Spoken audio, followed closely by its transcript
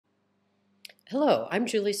Hello, I'm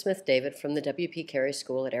Julie Smith-David from the W.P. Carey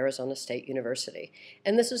School at Arizona State University,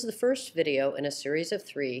 and this is the first video in a series of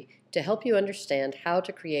 3 to help you understand how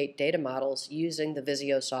to create data models using the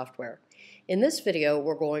Visio software. In this video,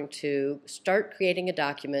 we're going to start creating a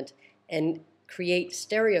document and create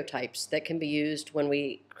stereotypes that can be used when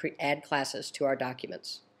we add classes to our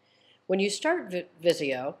documents. When you start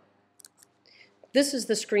Visio, this is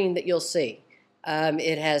the screen that you'll see.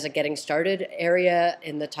 It has a Getting Started area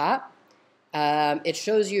in the top. It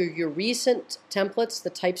shows you your recent templates, the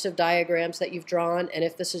types of diagrams that you've drawn, and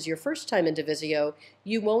if this is your first time into Visio,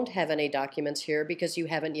 you won't have any documents here because you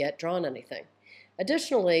haven't yet drawn anything.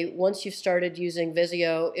 Additionally, once you've started using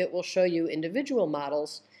Visio, it will show you individual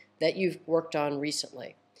models that you've worked on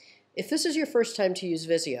recently. If this is your first time to use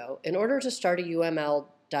Visio, in order to start a UML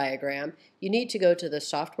diagram, you need to go to the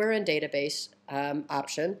Software and Database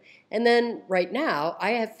option, and then right now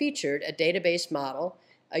I have featured a database model,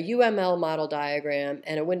 a UML model diagram,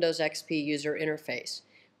 and a Windows XP user interface.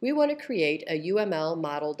 We want to create a UML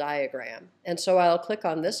model diagram, and so I'll click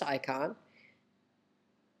on this icon,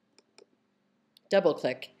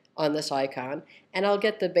 double-click on this icon, and I'll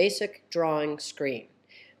get the basic drawing screen.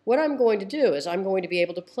 What I'm going to do is I'm going to be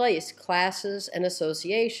able to place classes and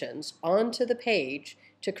associations onto the page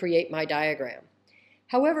to create my diagram.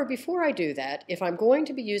 However, before I do that, if I'm going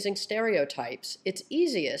to be using stereotypes, it's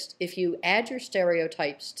easiest if you add your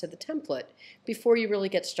stereotypes to the template before you really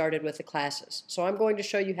get started with the classes. So I'm going to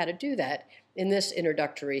show you how to do that in this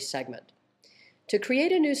introductory segment. To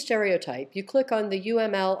create a new stereotype, you click on the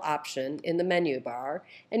UML option in the menu bar,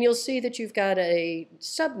 and you'll see that you've got a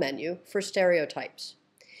submenu for stereotypes.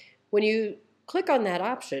 When you click on that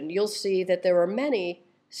option, you'll see that there are many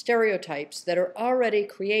stereotypes that are already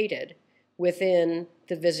created within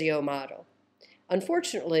the Visio model.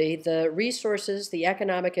 Unfortunately, the resources, the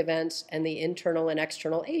economic events, and the internal and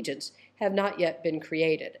external agents have not yet been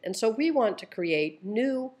created. And so we want to create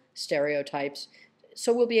new stereotypes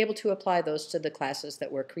so we'll be able to apply those to the classes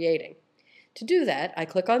that we're creating. To do that, I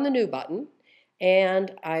click on the New button,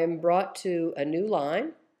 and I'm brought to a new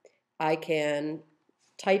line. I can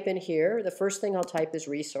type in here. The first thing I'll type is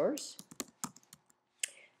resource.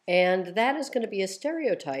 And that is going to be a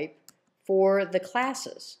stereotype for the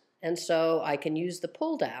classes. And so I can use the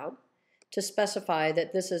pull down to specify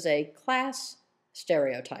that this is a class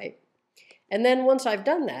stereotype. And then once I've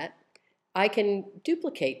done that, I can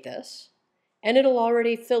duplicate this and it'll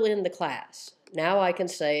already fill in the class. Now I can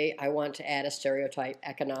say I want to add a stereotype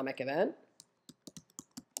economic event.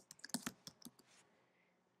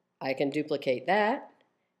 I can duplicate that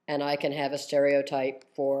and I can have a stereotype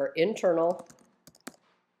for internal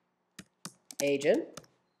agent.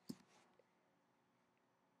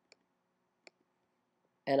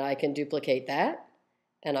 And I can duplicate that,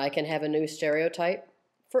 and I can have a new stereotype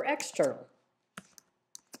for external.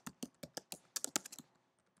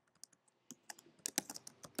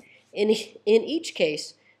 In each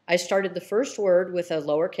case, I started the first word with a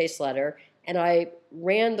lowercase letter, and I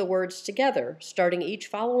ran the words together, starting each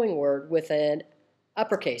following word with an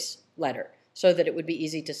uppercase letter, so that it would be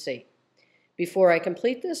easy to see. Before I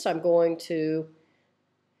complete this, I'm going to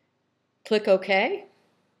click OK.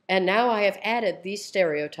 And now I have added these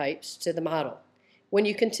stereotypes to the model. When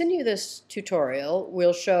you continue this tutorial,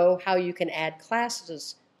 we'll show how you can add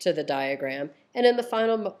classes to the diagram, and in the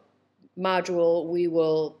final module, we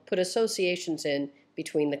will put associations in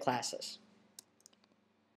between the classes.